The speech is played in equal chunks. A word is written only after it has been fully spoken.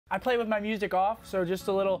I play with my music off, so just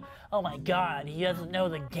a little, oh my God, he doesn't know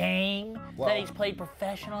the game that he's played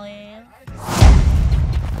professionally.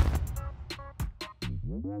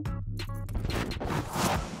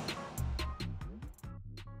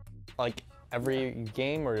 Like every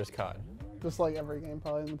game or just COD? Just like every game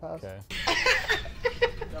probably in the past. Okay.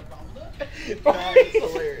 That is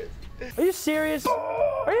hilarious. Are you serious?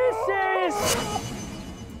 Are you serious?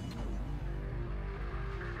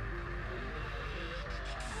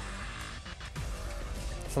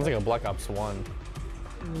 Sounds like a Black Ops 1.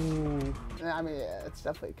 I mean, yeah, it's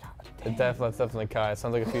definitely COD. That's definitely COD. It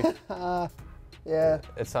sounds like a few. Yeah.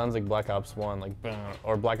 It sounds like Black Ops 1, like,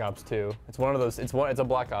 or Black Ops 2. It's one of those. It's a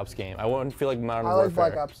Black Ops game. I wouldn't feel like Modern Warfare. I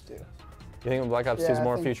like Black Ops 2. You think Black Ops 2 is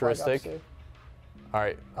more futuristic? All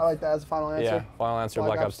right. I like that as a final answer. Yeah, final answer,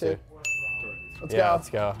 Black Ops 2. Let's go. Let's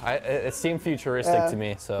go. It seemed futuristic to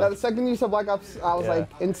me, so. Now, the second you said Black Ops, I was like,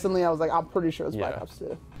 instantly, I was like, I'm pretty sure it's Black Ops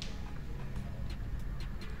 2.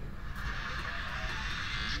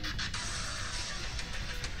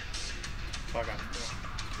 Black Ops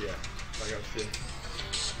 2. Yeah, Black Ops 2.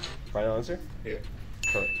 Final answer? Yeah.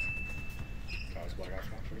 Correct. That was Black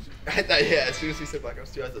Ops 1 first. I thought, yeah, as soon as he said Black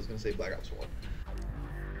Ops 2, I thought I was going to say Black Ops 1.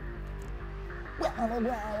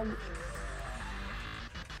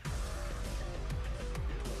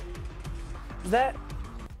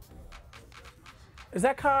 Is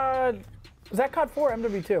that COD? Is that COD 4 or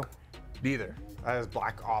MW2? Neither. That is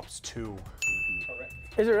Black Ops 2.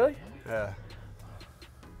 Is it really? Yeah.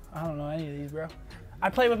 I don't know any of these, bro. I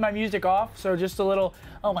play with my music off, so just a little,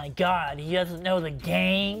 oh my God, he doesn't know the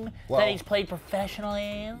game that he's played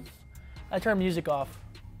professionally. I turn music off.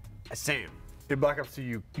 Same. In Black Ops 2,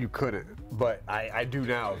 you couldn't, but I do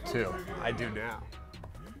now, too. I do now.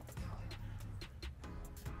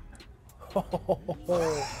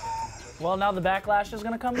 Well, now the backlash is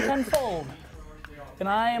going to come tenfold, and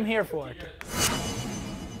I am here for it.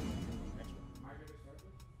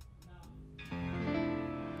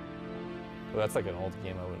 Well, that's like an old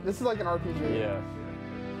game. I wouldn't. This is like an RPG. Yeah.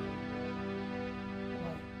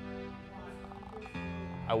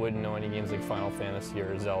 I wouldn't know any games like Final Fantasy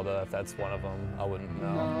or Zelda. If that's one of them, I wouldn't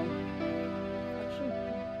know. Actually,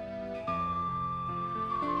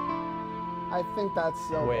 I think that's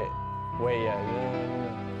Zelda. Wait, yeah.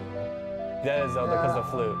 That is Zelda because of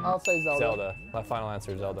the flute. I'll say Zelda. Zelda. My final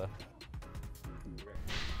answer is Zelda.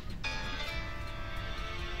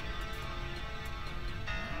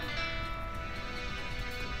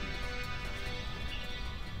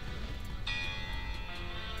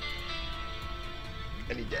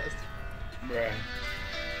 And he guessed. Bruh.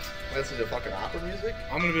 Listen to fucking opera music?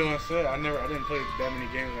 I'm gonna be honest, I didn't play that many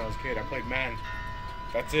games when I was a kid. I played Man.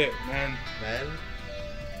 That's it, Man. Man?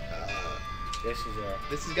 This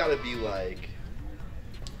has got to be like...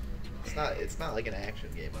 It's not like an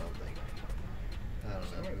action game, I don't think. I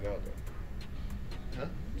don't know. It's not Zelda. Huh?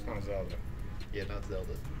 It's not Zelda. Yeah, not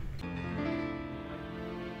Zelda.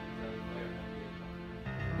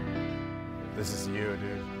 This is you,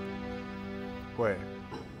 dude. Wait.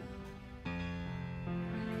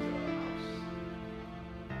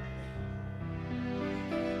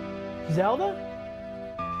 Zelda?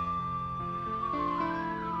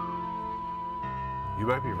 You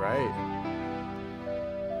might be right.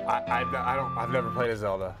 I've never played a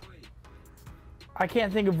Zelda. I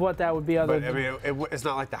can't think of what that would be other But I than... mean, it's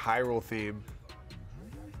not like the Hyrule theme.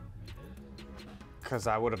 Because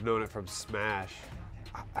I would have known it from Smash.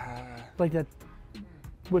 Like that...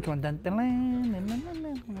 Which one? Dun, dun, dun, dun, dun, dun,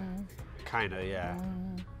 dun. Kinda, yeah.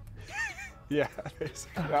 Yeah,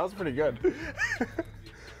 that was pretty good. Dude,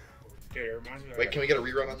 it reminds me of Wait, can we get a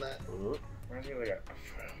rerun on that? Reminds me of like a...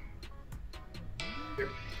 Here.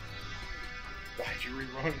 Why'd you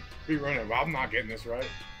rerun it? Well, I'm not getting this right.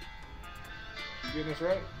 You getting this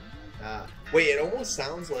right? Wait, it almost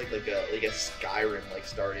sounds like a Skyrim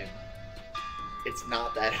starting. It's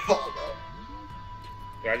not that at all though.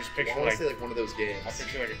 Yeah, I just picture I want to say like one of those games. I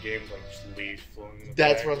picture like a game with like just leaves flowing in the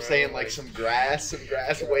That's what I'm background, saying, like some grass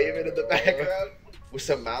waving in the background with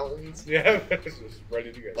some mountains. Yeah, it's just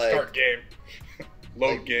ready to go. Like, Start game.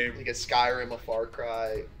 Load game. Like a Skyrim, a Far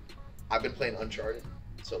Cry. I've been playing Uncharted,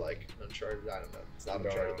 so like Uncharted, I don't know. It's not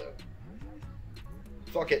Uncharted though.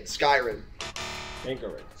 Fuck it, Skyrim.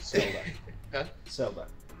 Incorrect. Zelda. Huh? Zelda.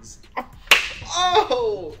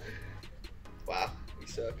 Oh! Wow, we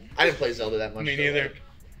suck. I didn't play Zelda that much. Me neither. Like,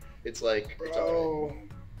 it's like, it's alright.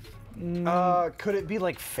 Could it be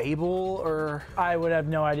like Fable or? I would have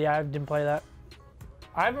no idea. I didn't play that.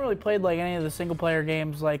 I haven't really played like any of the single player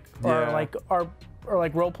games, like or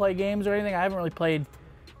like role play games or anything. I haven't really played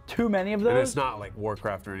too many of those. And it's not like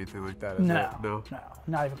Warcraft or anything like that, is no, it? No,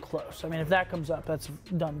 not even close. I mean, if that comes up, that's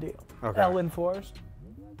a done deal. Okay. Elwyn Forest,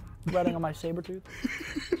 running on my saber tooth.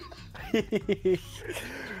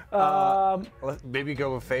 Maybe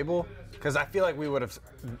go with Fable, because I feel like we would have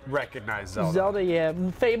recognized Zelda. Zelda, yeah.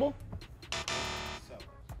 Fable.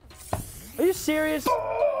 Are you serious?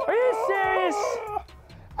 Are you serious?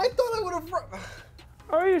 I thought I would have.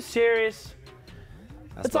 Are you serious?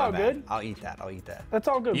 That's all good. I'll eat that. I'll eat that. That's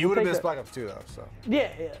all good. You would have We'll missed take Black Ops 2 though, so. yeah,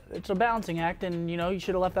 it's a balancing act, and you know you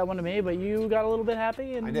should have left that one to me, but you got a little bit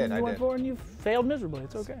happy, and you went for it, and you failed miserably.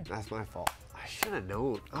 It's okay. That's my fault. I should have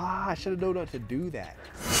known. I should have known not to do that.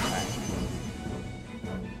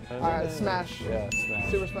 All right, Smash. Yeah,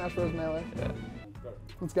 Smash. Super Smash Bros. Melee. Yeah.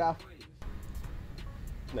 Let's go.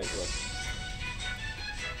 Next one.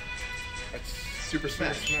 That's Super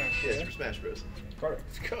Smash. Yeah, Super Smash Bros. Carter,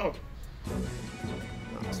 let's go.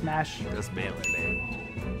 Smash. That's Melee,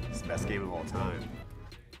 man. It's the best game of all time.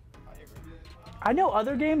 I know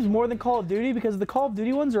other games more than Call of Duty because the Call of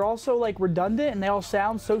Duty ones are also like redundant and they all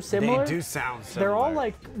sound so similar. They do sound similar. They're all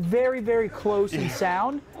like very, very close in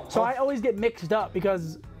sound, so I always get mixed up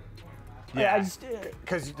because I just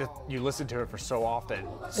because you listen to it for so often,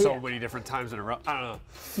 many different times in a row. I don't know.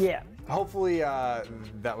 yeah. Hopefully,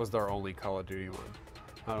 that was their only Call of Duty one.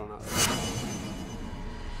 I don't know.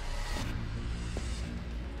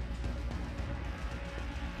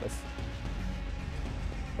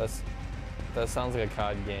 That sounds like a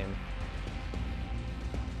COD game.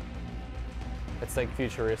 It's like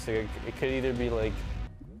futuristic. It could either be like.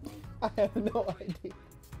 I have no idea.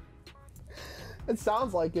 It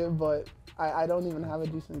sounds like it, but I don't even have a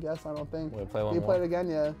decent guess. I don't think. Wait, play one you more. play it again,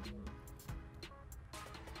 yeah.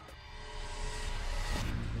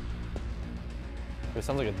 It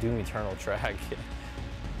sounds like a Doom Eternal track.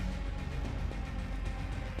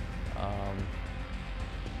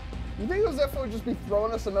 You think Joseph would just be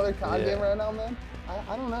throwing us another COD game right now, man?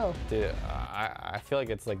 I don't know. Dude, I feel like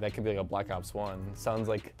it's like that could be like a Black Ops 1. It sounds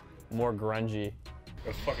like more grungy.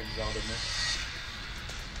 That's fucking Zelda, man.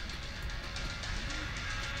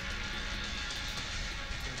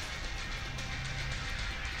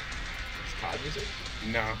 It's COD music?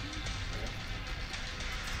 No.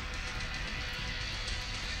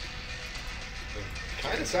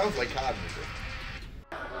 Kinda sounds like COD music.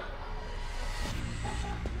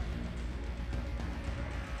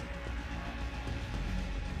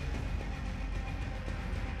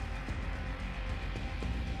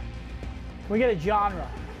 Can we get a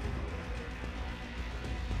genre?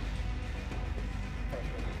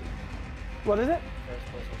 What is it?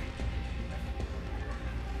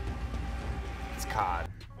 It's COD.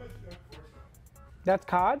 That's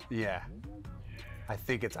COD? Yeah. I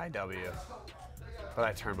think it's IW. But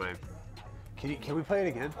I turned mine. Can we play it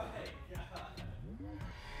again?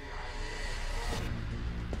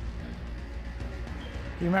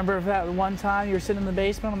 You remember if that one time you were sitting in the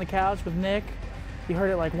basement on the couch with Nick? You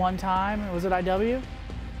heard it like one time. Was it IW?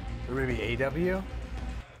 Or maybe AW?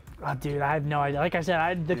 Oh, dude, I have no idea. Like I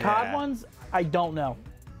said, the COD ones, I don't know.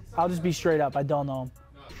 I'll just be straight up. I don't know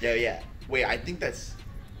them. Yeah. Wait, I think that's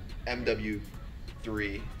MW3.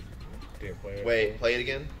 Yeah, play it. Wait, play it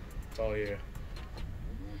again? Oh, yeah.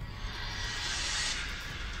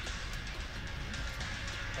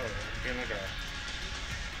 Oh, game like a...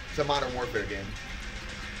 It's a Modern Warfare game.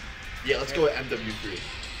 Yeah, let's go with MW3.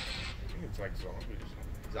 I think it's like zombies.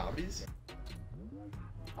 Zombies?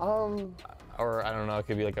 Or I don't know, it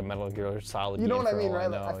could be like a Metal Gear Solid You know game what I for mean, all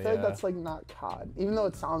right? know, I feel like that's like not COD, even though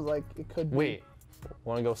it sounds like it could be. Wait,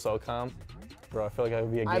 wanna go SOCOM? Bro, I feel like that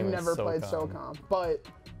would be a game I've in never played SOCOM, but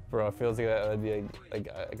Bro, it feels like that would be like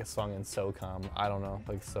a song in SOCOM. I don't know,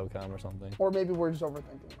 like SOCOM or something. or maybe we're just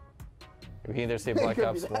overthinking it. We can either say Black could be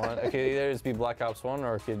Ops that. 1. It could either just be Black Ops 1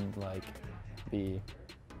 or it could like be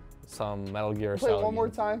some Metal Gear Play Solid it one more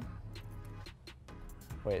game. time.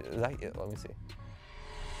 Wait, is that it? Let me see.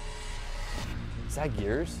 Is that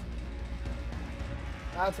Gears?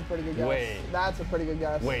 That's a pretty good guess. Wait. That's a pretty good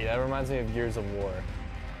guess. Wait, that reminds me of Gears of War.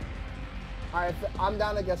 All right, I'm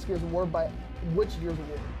down to guess Gears of War, but which Gears of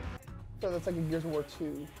War? So that's like a Gears of War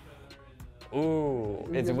 2. Ooh,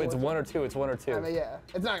 it's Gears of War one or two. It's one or two. I mean, yeah,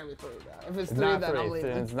 it's not gonna be 3. Now. If it's It's 3, not then 3. I'm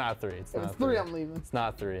leaving. It's not 3. It's If not it's 3, I'm leaving. It's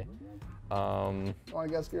not 3. You want to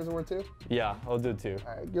guess Gears of War 2? Yeah, I'll do 2.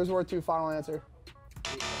 All right, Gears of War 2, final answer.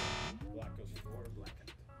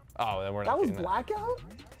 Oh, then we're That not was getting Blackout?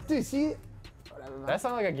 Dude, see? Whatever, man. That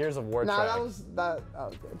sounded like a Gears of War Nah, track. that was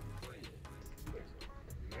good.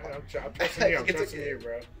 Yeah, I'm trusting you. I'm trusting you,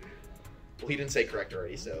 bro. Well, he didn't say correct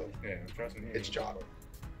already, so Yeah, I'm trusting you. it's chalk.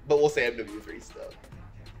 But we'll say MW3 still.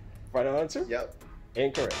 Final answer? Yep.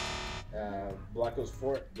 Incorrect. Black Ops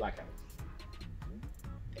 4, Blackout.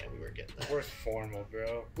 Damn, we were getting that. Where's formal,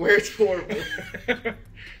 bro? Where's formal?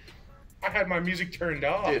 I had my music turned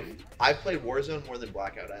off. Dude, I played Warzone more than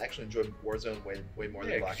Blackout. I actually enjoyed Warzone way more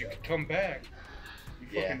than Yeah, because you Blackout. could come back.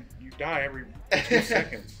 Yeah. You die every 2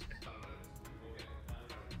 seconds.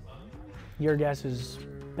 Your guess is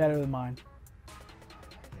better than mine.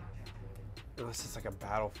 Unless it's like a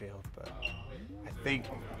battlefield, but I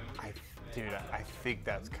think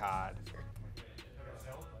that's COD.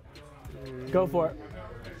 Go for it.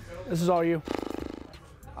 This is all you.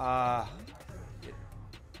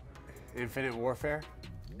 Infinite Warfare.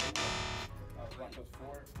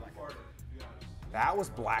 That was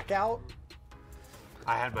Blackout.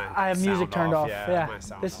 I have music sound turned off. Yeah, Yeah. my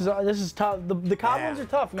sound This off. is tough. The COD Man. ones are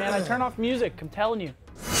tough, man. I turn off music. I'm telling you.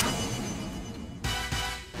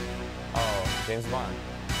 Oh, James Bond.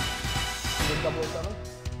 Is it 007?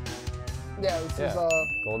 Yeah, this is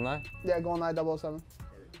GoldenEye? yeah, GoldenEye 007.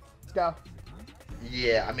 Let's go.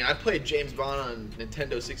 Yeah, I mean, I played James Bond on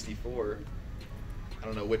Nintendo 64. I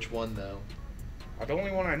don't know which one though. The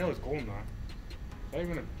only one I know is GoldenEye.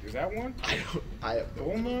 Is that one? I have no.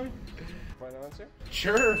 GoldenEye? Final answer?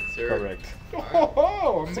 Sure. Sir. Correct.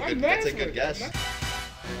 Oh, That's a good guess.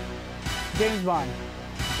 James Bond.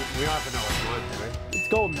 We don't have to know which one, do we? It's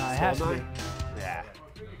GoldenEye. It has to be. GoldenEye? Yeah.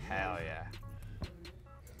 Hell yeah.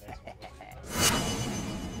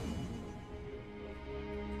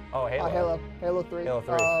 Oh, Halo. Halo 3. Halo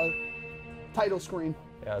 3. Title screen.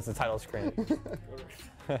 Yeah, it's the title screen.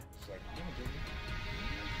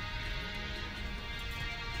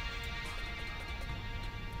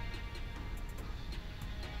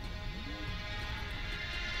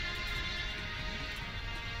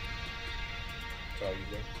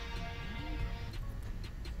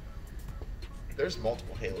 There's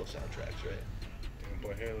multiple Halo soundtracks, right? Didn't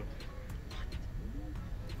play Halo.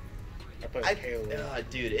 I played Halo.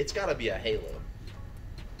 Dude, it's gotta be a Halo.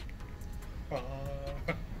 Uh,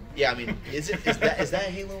 Yeah, I mean, is that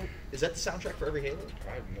Halo? Is that the soundtrack for every Halo?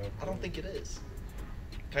 I have no clue. I don't think it is.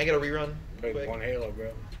 Can I get a rerun? Played quick? one Halo,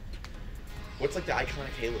 bro. What's like the iconic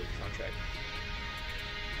Halo soundtrack?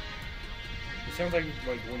 It sounds like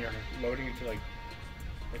when you're loading into like,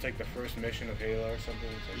 it's like the first mission of Halo or something.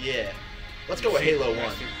 It's like, Yeah. Let's go with Halo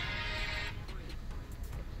 1.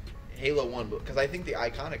 Halo 1, because I think the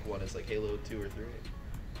iconic one is like Halo 2 or 3.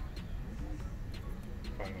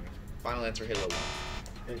 Final answer, Halo 1.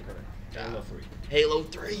 Incorrect. Ah. Halo 3. Halo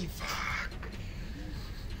 3, fuck.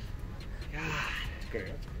 God. Good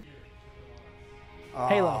answer.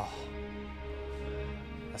 Halo.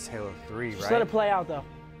 That's Halo 3, Just right? let it play out, though.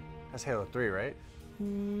 That's Halo 3, right? When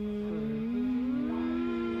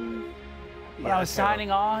I was signing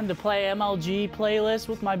on to play MLG playlist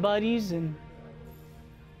with my buddies, and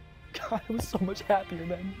God, I was so much happier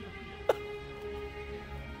then.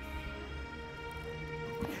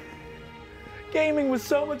 Gaming was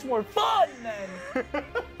so much more fun then.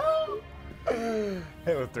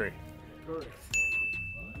 Halo 3.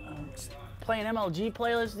 Playing MLG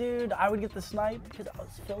playlist, dude, I would get the snipe because I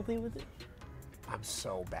was filthy with it. I'm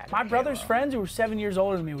so bad. My at brother's Halo. friends who were 7 years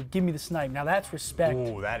older than me would give me the snipe. Now that's respect.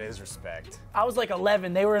 Ooh, that is respect. I was like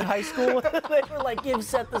 11. They were in high school. They were like, give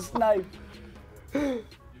Seth the snipe.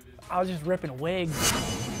 I was just ripping wigs.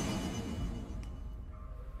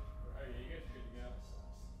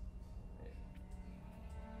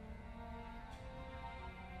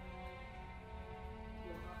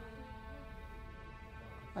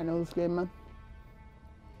 I know this game, man.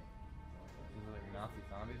 Is it like Nazi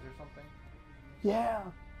zombies or something? Yeah.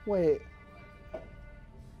 Wait. It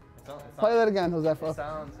Play that again, Josefa.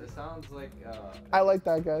 It sounds like I like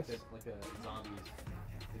that, guys. like a zombies.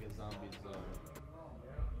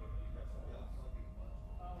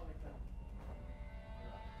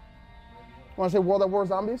 Want to say World at War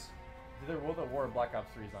Zombies? Is either World at War or Black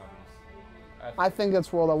Ops 3 zombies? I think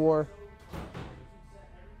it's World at War.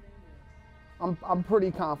 I'm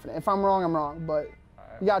pretty confident. If I'm wrong, I'm wrong, but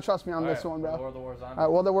you gotta trust me on this one, bro. World at War zombies. All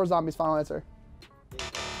right, World at War Zombies, final answer.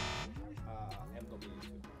 MW2.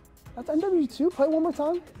 That's MW2? Play it one more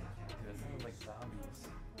time. It sounds like zombies.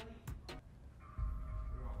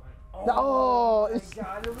 Oh, it's...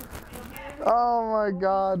 Oh my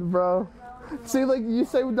God, bro. See, like, you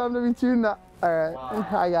say with MW2, no. All right,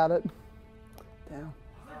 I got it. Damn.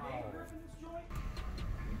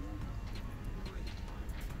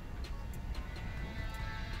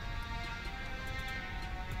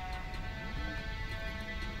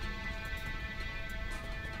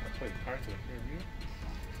 I played parts of it.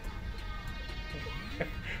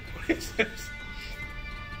 What is this?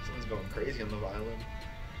 Someone's going crazy on the violin.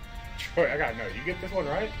 Troy, I gotta know. You get this one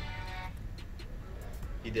right?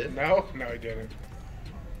 He did? No, he didn't.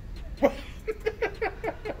 What?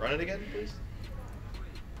 Run it again, please.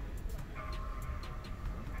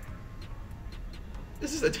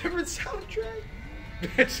 This is a different soundtrack.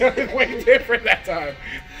 It sounded way different that time.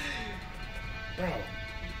 Bro.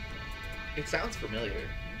 It sounds familiar.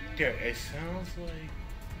 Yeah, it sounds like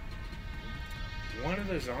one of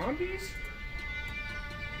the zombies?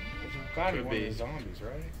 It's gotta be Could one be. of the zombies,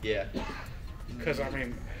 right? Yeah. Because, I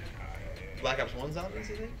mean... Black Ops 1 zombies,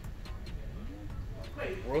 I think?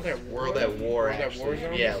 World at War? World at War, World at actually. War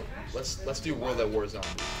zombies? Yeah, let's do World at War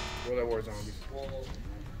zombies. World at War zombies.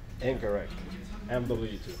 Incorrect.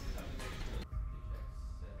 MW2.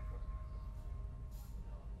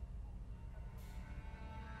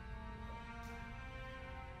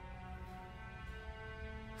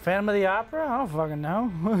 Phantom of the Opera? I don't fucking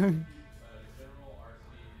know.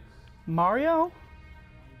 Mario?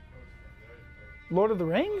 Lord of the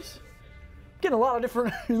Rings? Getting a lot of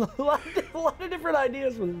different, a lot of different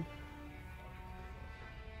ideas with it.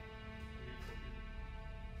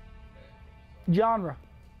 Genre.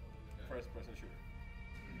 First-person shooter.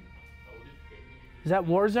 Is that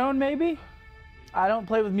Warzone maybe? I don't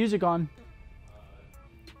play with music on.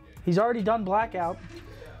 He's already done Blackout.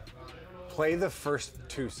 Play the first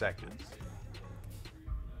 2 seconds.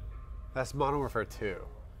 That's Modern Warfare 2.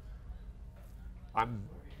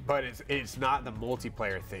 But it's not the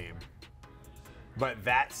multiplayer theme. But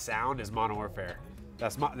that sound is Modern Warfare.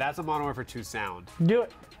 That's a Modern Warfare 2 sound. Do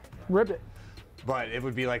it. Rip it. But it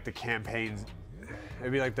would be like the campaigns.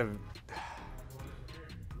 It'd be like the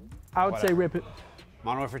I would say Whatever. rip it.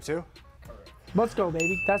 Modern Warfare 2. Let's go,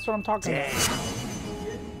 baby. That's what I'm talking about.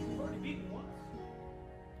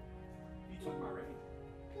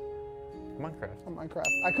 Minecraft. Oh,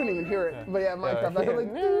 Minecraft. I couldn't even hear it, but yeah, Minecraft. I was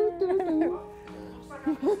like, doo, doo, doo.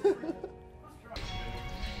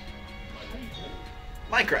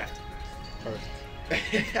 Minecraft.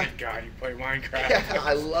 God, you play Minecraft. Yeah,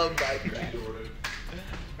 I love Minecraft.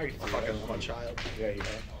 I used to do Fucking that. I'm a child. Yeah, you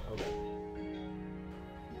have.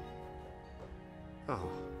 Oh.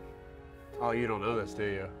 Oh, you don't know this, do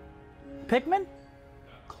you? Pikmin?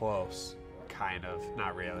 Close. Kind of.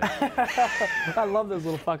 Not really. I love those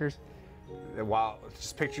little fuckers. Wow.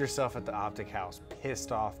 Just picture yourself at the Optic House,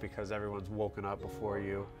 pissed off because everyone's woken up before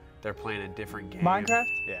you. They're playing a different game. Minecraft?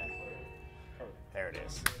 Yeah. There it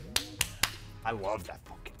is. I love that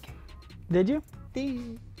fucking game. Did you?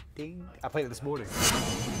 Ding, ding. I played it this morning.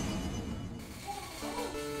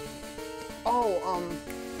 Oh,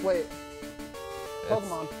 wait.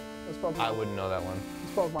 Pokemon. It's Pokemon. I wouldn't know that one.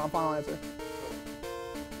 It's Pokemon. Final answer.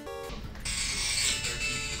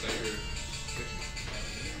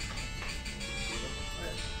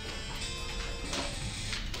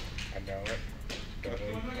 I know it. I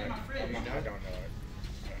don't know it.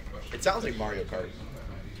 It sounds like Mario Kart.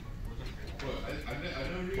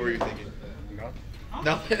 What were you thinking? No.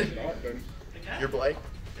 Nothing. Nothing. You're blank.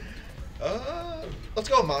 Let's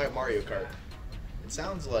go Mario Kart. It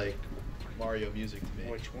sounds like Mario music to me.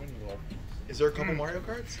 Which one you love? Is there a couple Mario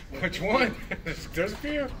Karts? Which one? There's a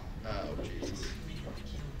few. Oh Jesus.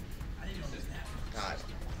 God.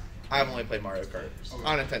 I've only played Mario Kart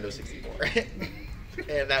on Nintendo 64.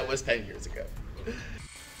 And that was 10 years ago.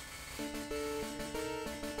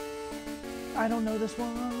 I don't know this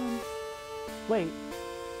one. Wait.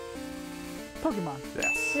 Pokemon.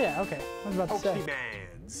 Yes. Yeah, okay. I was about to say.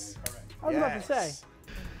 Pokemans. I was about to say.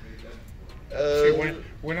 See,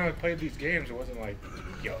 when I played these games, it wasn't like,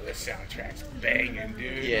 yo, this soundtrack's banging,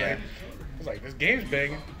 dude. Yeah. Like, I was like, this game's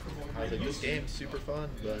banging. I was like, this game's super fun,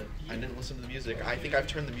 but I didn't listen to the music. I think I've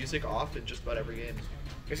turned the music off in just about every game.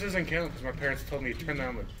 This isn't counting because my parents told me to turn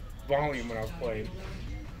down the volume when I was playing.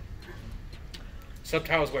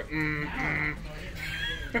 Subtitles went,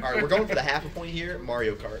 Alright, we're going for the half a point here.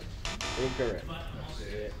 Mario Kart. Incorrect.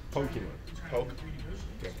 Pokemon. Poke.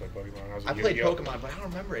 Yeah, I played Pokemon. I was a I played Yo-Yo. Pokemon, but I don't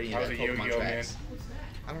remember any I of was that a Pokemon Yo-Yo tracks.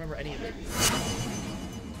 I don't remember any of it.